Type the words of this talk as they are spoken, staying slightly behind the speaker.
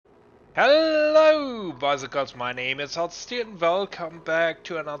Hello, boys and girls, my name is Hotstein and welcome back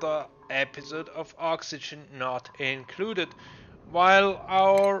to another episode of Oxygen Not Included. While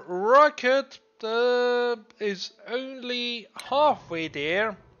our rocket is only halfway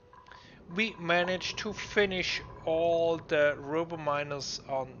there, we managed to finish all the robominers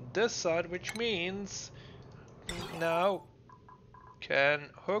on this side, which means we now can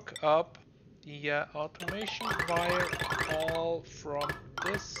hook up the automation wire all from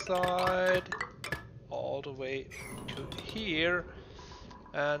this side all the way to here,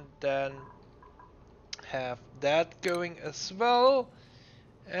 and then have that going as well,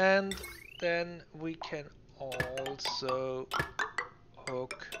 and then we can also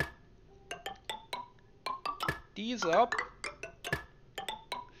hook these up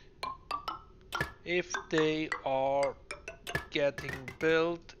if they are getting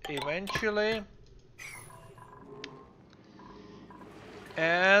built eventually.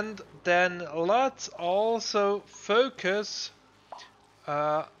 And then let's also focus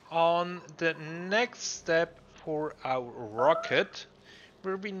on the next step for our rocket,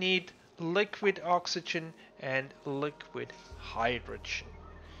 where we need liquid oxygen and liquid hydrogen.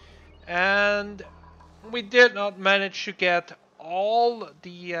 And we did not manage to get all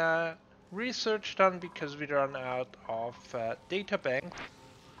the research done because we ran out of data bank,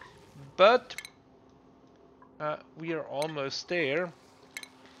 but we are almost there.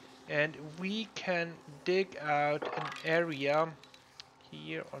 And we can dig out an area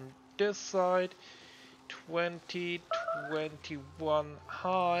here on this side, 2021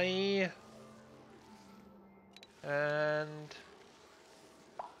 high and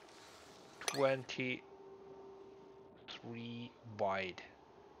 23 wide.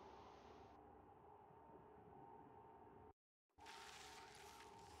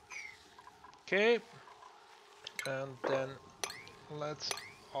 Okay, and then let's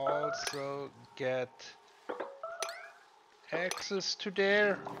also get access to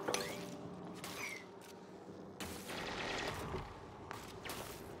there.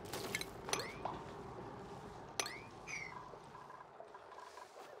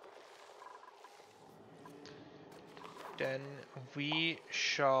 Then we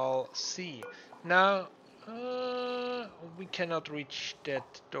shall see. Now we cannot reach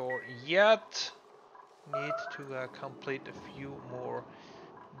that door yet. Need to complete a few more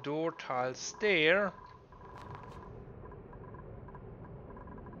door tiles there,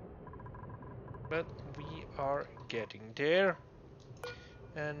 but we are getting there.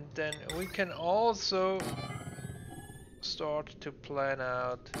 And then we can also start to plan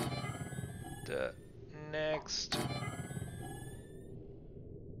out the next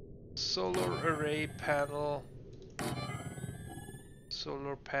solar array panel,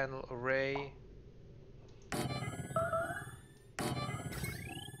 solar panel array.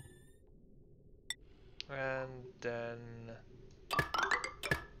 And then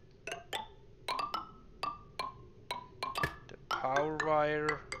the power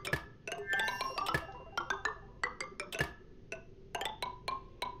wire.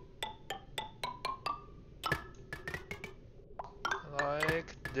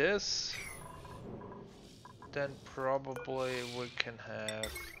 Like this. Then probably we can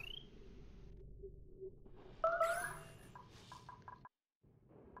have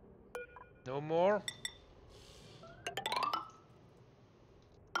no more.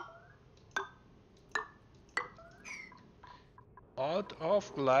 Out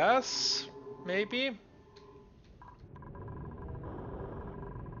of glass, maybe?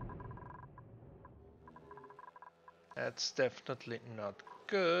 That's definitely not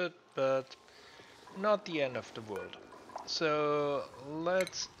good, but not the end of the world. So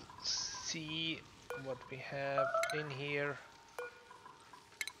let's see what we have in here.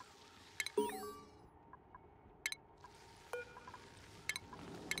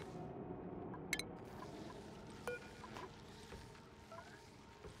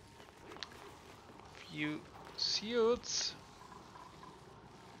 Few suits.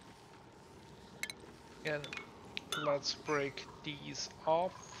 And let's break these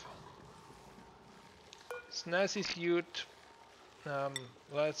off. Snazzy suit.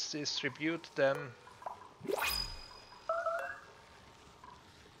 Let's distribute them.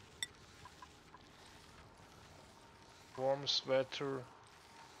 Warm sweater.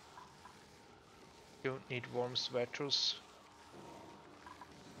 Don't need warm sweaters.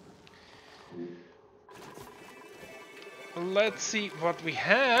 Let's see what we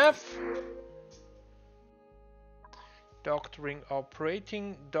have. Doctoring,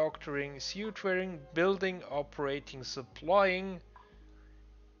 operating, doctoring, suit wearing, building, operating, supplying,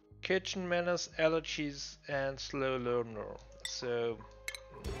 kitchen manners, allergies, and slow learner. So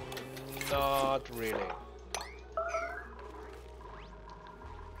Not really.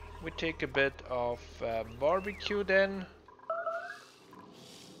 We take a bit of barbecue then.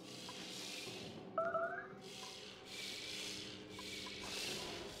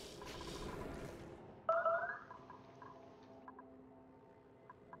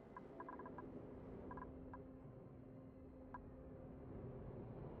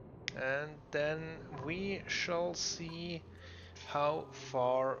 And then we shall see how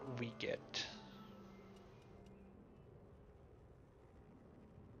far we get.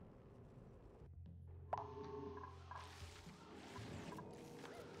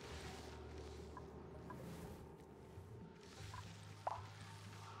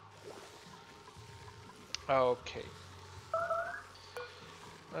 Okay.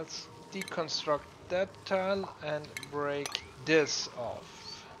 Let's deconstruct that tile and break this off.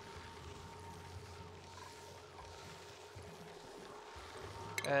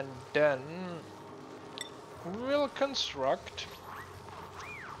 And then we'll construct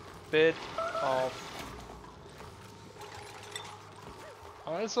a bit of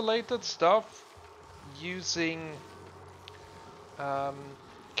isolated stuff using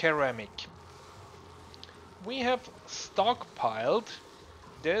ceramic. We have stockpiled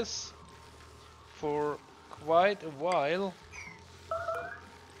this for quite a while.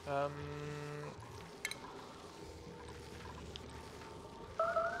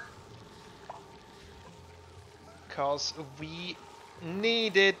 Because we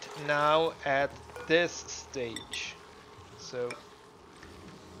need it now at this stage. So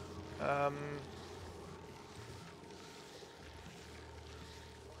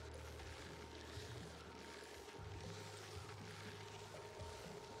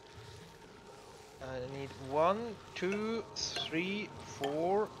I need 1, 2, 3,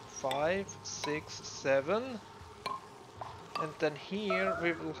 4, 5, 6, 7. And then here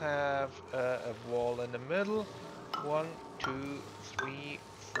we will have a wall in the middle. 1, 2, 3,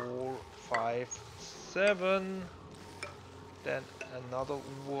 4, 5, 7. Then another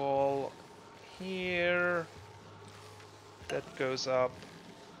wall here that goes up.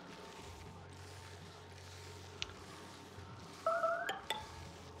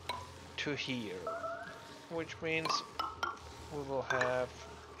 To here, which means we will have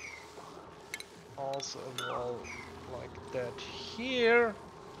also a wall like that here.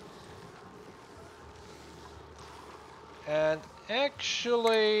 And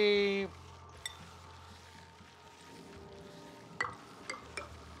actually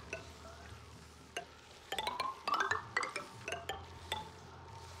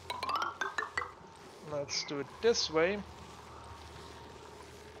let's do it this way.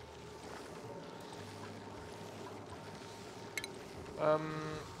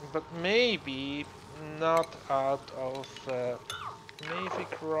 But maybe not out of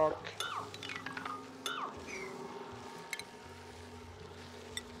Mavic rock.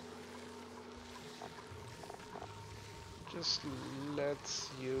 Just let's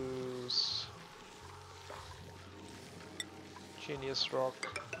use Genius rock.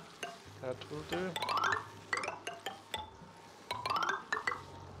 That will do.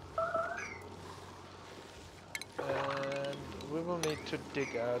 We will need to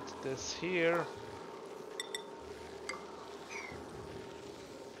dig out this here.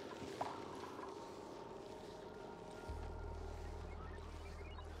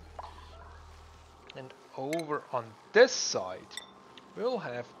 And over on this side, we'll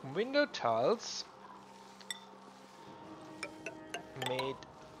have window tiles made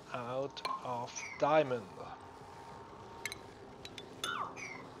out of diamond.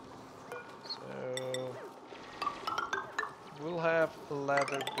 So we'll have a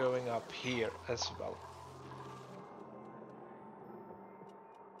ladder going up here as well.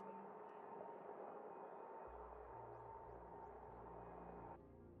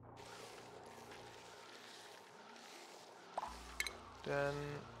 Then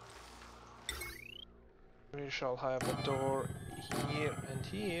we shall have a door here and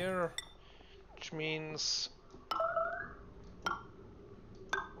here, which means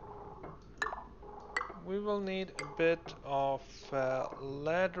we will need a bit of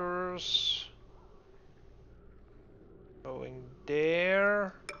ladders going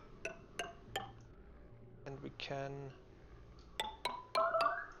there, and we can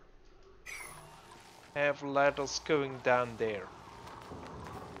have ladders going down there.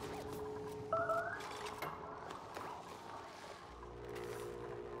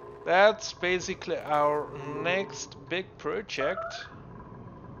 That's basically our next big project.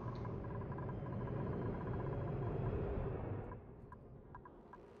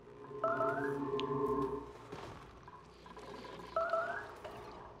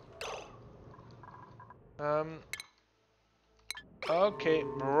 Okay,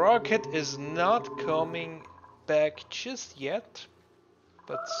 rocket is not coming back just yet,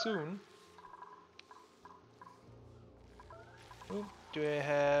 but soon. Oop, do I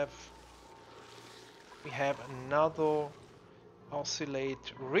have... We have another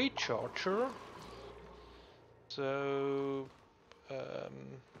oscillate recharger. So...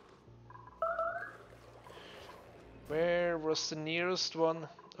 where was the nearest one?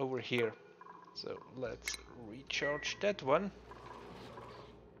 Over here. So let's recharge that one.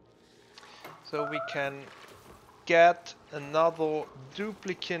 So we can get another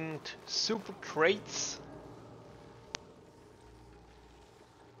duplicant super traits.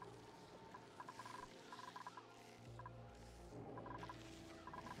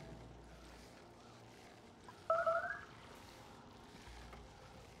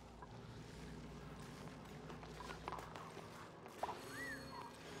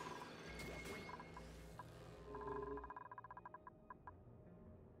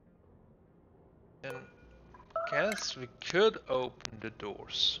 And guess we could open the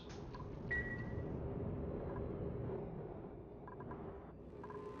doors.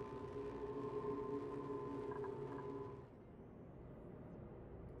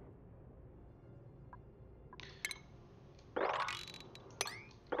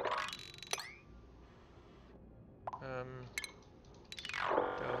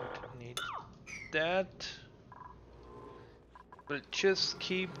 Don't need that. We'll just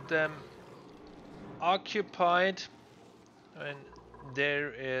keep them occupied, and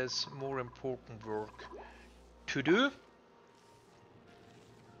there is more important work to do.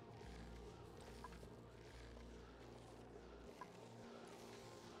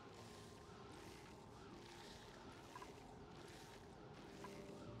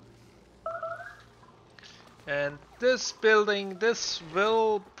 And this building, this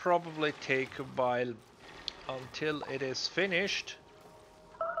will probably take a while until it is finished.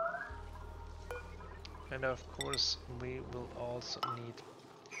 And of course we will also need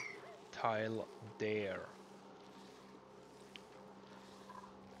tile there.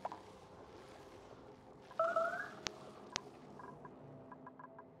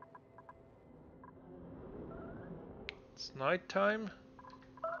 It's nighttime.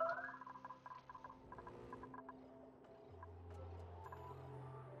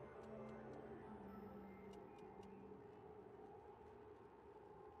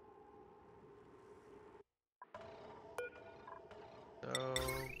 So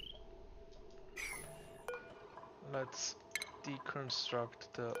let's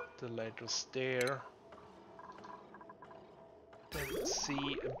deconstruct the letters there. And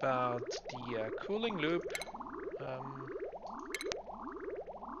see about the cooling loop.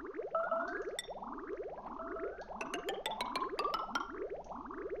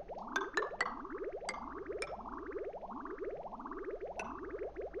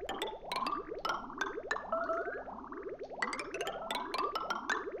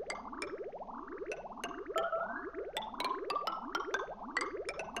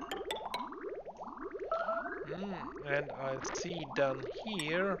 And I see down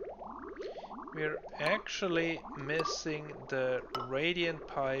here we're actually missing the radiant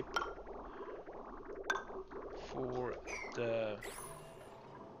pipe for the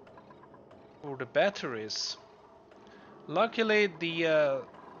batteries. Luckily the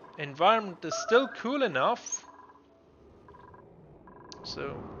environment is still cool enough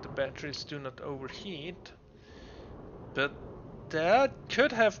so the batteries do not overheat, but that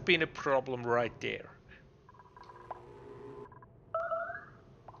could have been a problem right there.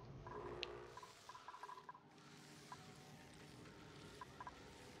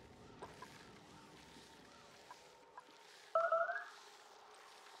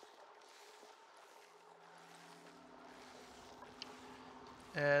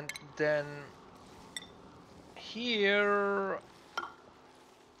 And then here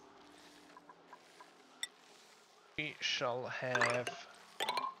we shall have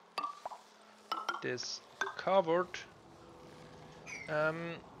this covered.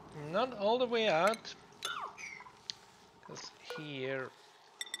 Not all the way out, because here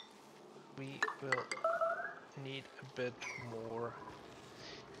we will need a bit more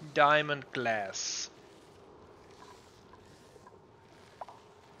diamond glass.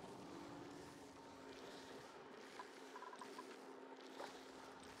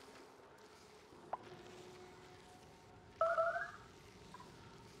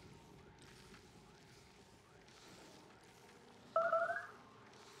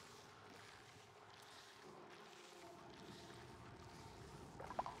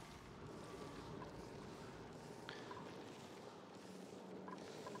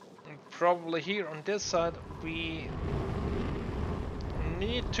 probably here on this side we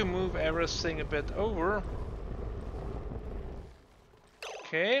need to move everything a bit over.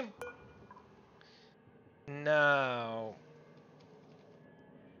 Okay. Now,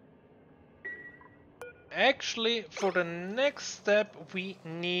 actually, for the next step, we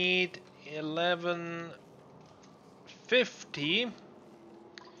need 1150,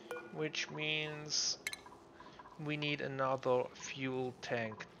 which means we need another fuel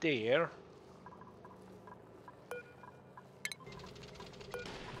tank there.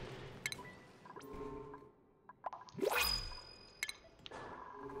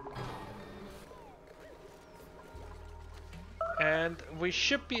 And we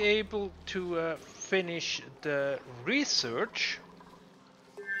should be able to finish the research.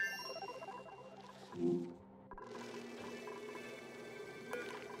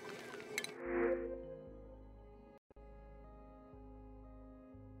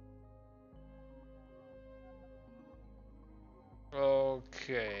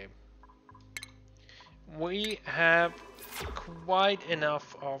 Okay. We have quite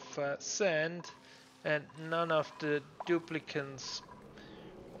enough of sand, and none of the duplicants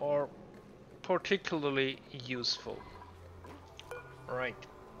are particularly useful. Right,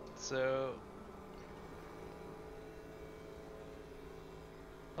 so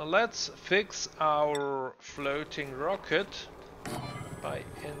now let's fix our floating rocket by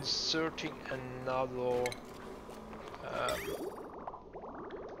inserting another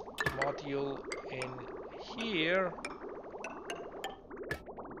module in here.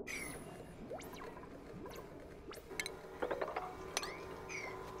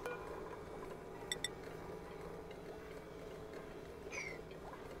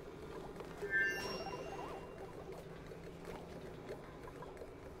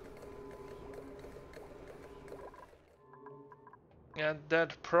 And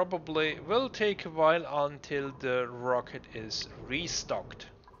that probably will take a while until the rocket is restocked.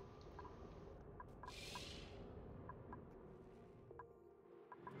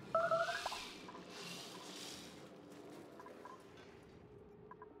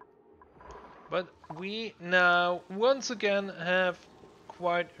 But we now once again have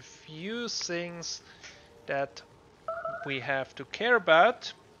quite a few things that we have to care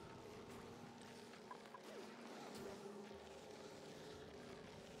about.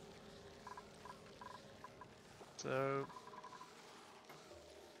 So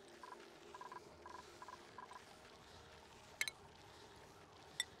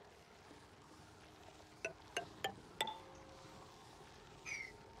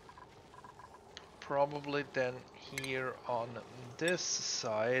probably then here on this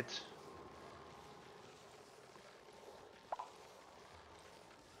side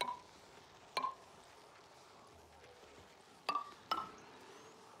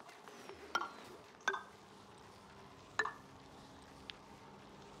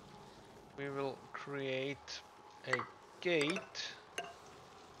we will create a gate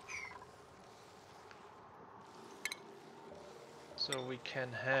so we can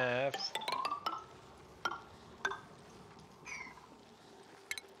have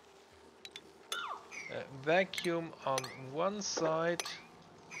a vacuum on one side,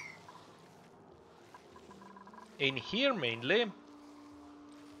 in here mainly,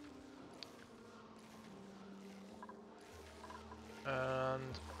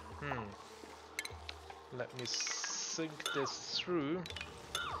 and let me think this through.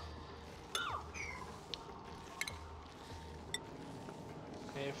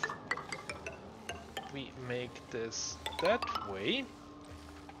 If we make this that way,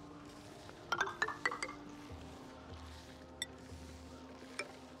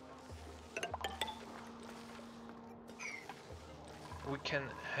 we can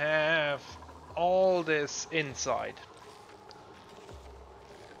have all this inside.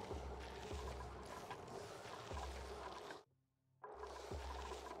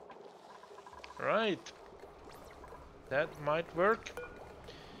 Right, that might work.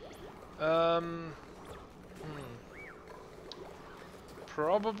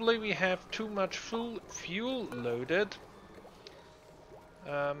 Probably we have too much fuel loaded,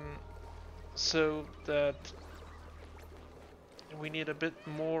 so that we need a bit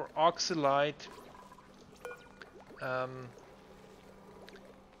more oxylite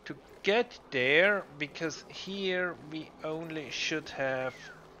to get there, because here we only should have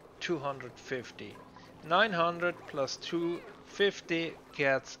 250. 900 plus 250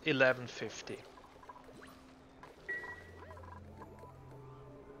 gets 1150.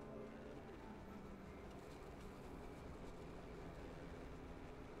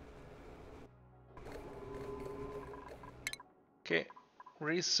 Okay,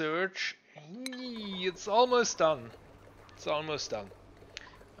 research It's almost done. It's almost done.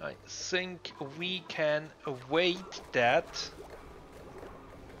 I think we can await that.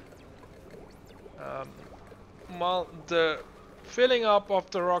 Well, the filling up of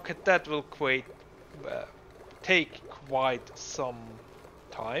the rocket, that will take quite some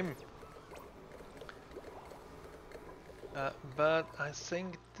time. But I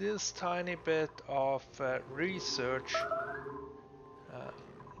think this tiny bit of research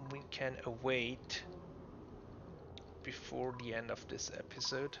we can await before the end of this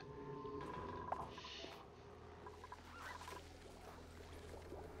episode.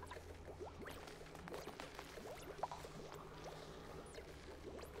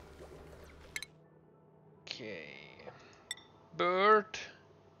 Okay, Bird,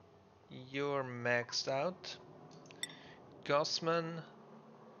 you're maxed out. Gossman,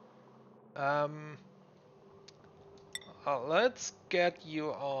 let's get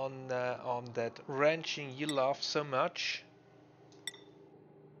you on that ranching you love so much.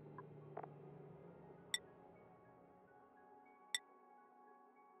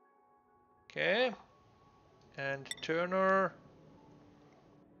 Okay, and Turner,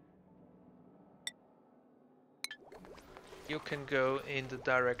 you can go in the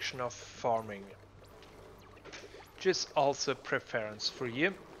direction of farming. Just also preference for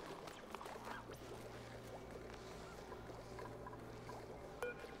you.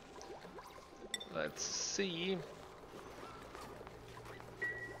 Let's see.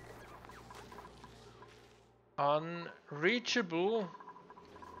 Unreachable.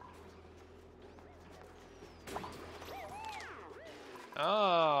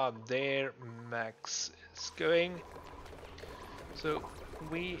 Ah, there Max is going. So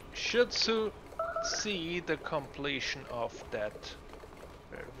we should soon see the completion of that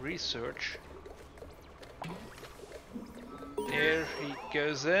research. There he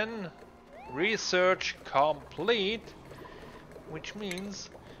goes in. Research complete, which means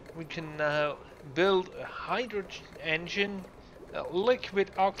we can now build a hydrogen engine, a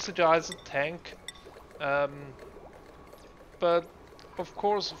liquid oxidizer tank, but of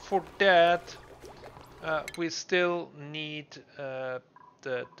course for that we still need the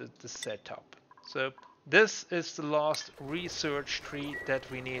setup. So this is the last research tree that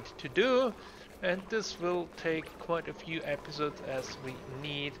we need to do, and this will take quite a few episodes as we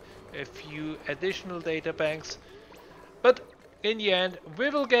need a few additional data banks. But in the end we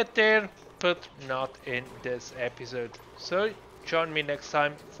will get there, but not in this episode. So join me next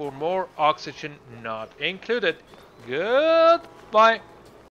time for more Oxygen Not Included. Goodbye!